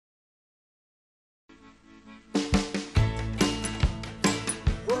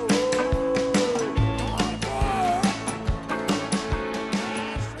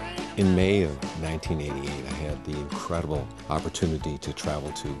In May of 1988, I had the incredible opportunity to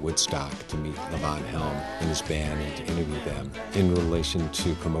travel to Woodstock to meet Levon Helm and his band and to interview them in relation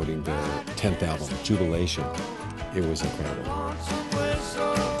to promoting their 10th album, Jubilation. It was incredible.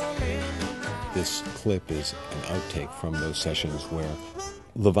 This clip is an outtake from those sessions where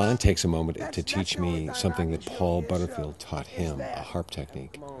Levon takes a moment to teach me something that Paul Butterfield taught him, a harp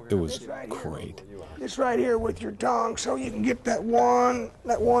technique. It was great. This right here with your tongue, so you can get that one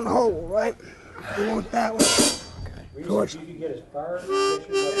hole, right? You want that one. Okay. So it's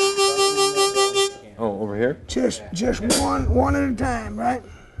over here? just one at a time, right?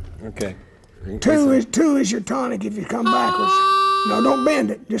 Okay. Two is your tonic if you come backwards. No, don't bend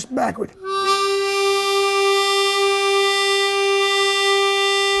it, just backward.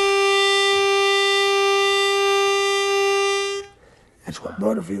 That's what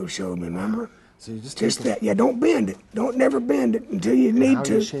Butterfield showed me, remember? So you just that. Yeah, don't bend it. Don't never bend it until you need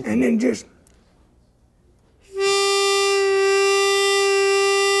to, and then just.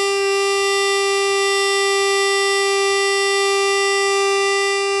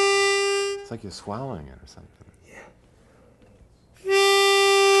 It's like you're swallowing it or something. Yeah.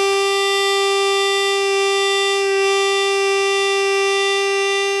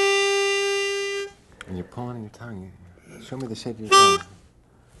 And you're pulling in your tongue. Show me the shape of your tongue.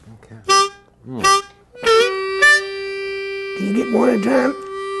 Okay. Can you get one at a time?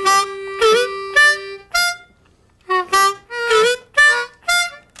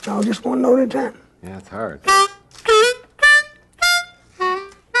 No, just one note at a time. Yeah, it's hard.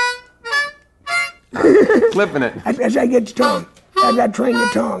 Flipping it. As I get your tongue. As I train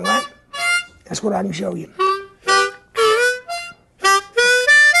your tongue, right? That's what I can show you.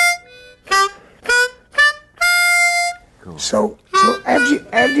 Cool. So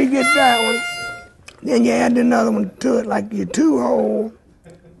after you get that one, then you add another one to it, like your 2-hole.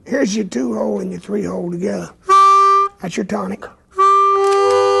 Here's your 2-hole and your 3-hole together. That's your tonic.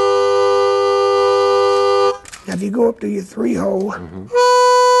 Now if you go up to your 3-hole and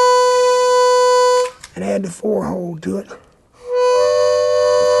add the 4-hole to it.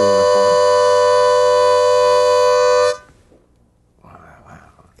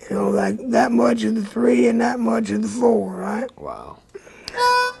 You know, like that much of the 3 and that much of the 4, right? Wow.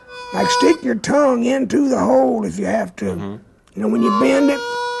 Like stick your tongue into the hole if you have to. You know, when you bend it.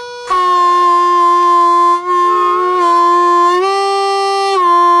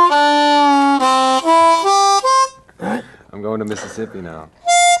 Right? I'm going to Mississippi now.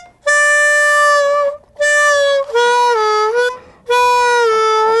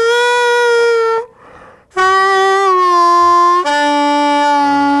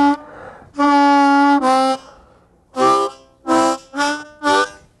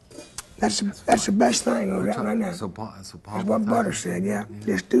 That's the best thing on that right now. So Paul That's what Butter said, yeah.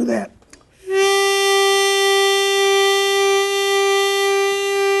 Just do that.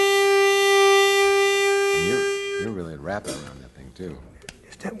 And you're really rapping around that thing too.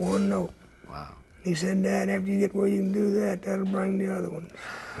 Just that one note. Wow. He said, Dad, after you get where you can do that, that'll bring the other one.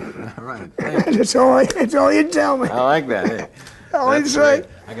 All right. That's all he'd tell me. I like that. Hey, all he'd say.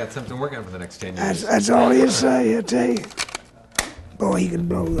 I got something working on for the next 10 years. That's all he'd say, I tell you. Boy, he can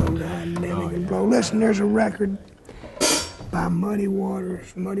blow though, damn, he can blow. Listen, there's a record by Muddy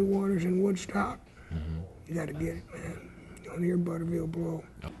Waters in Woodstock. You gotta get it, man. You wanna hear Butterfield blow.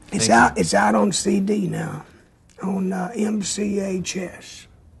 It's out on CD now, on MCHS.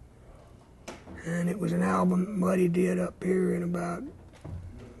 And it was an album Muddy did up here in about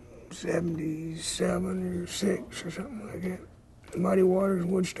 77 or 6 or something like that. Muddy Waters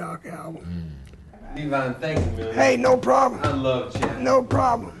Woodstock album. Levon, thanks a million. Hey, no problem. I love you. No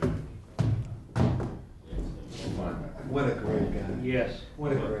problem. What a great guy. Yes.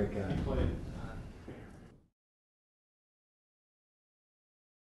 What a great guy.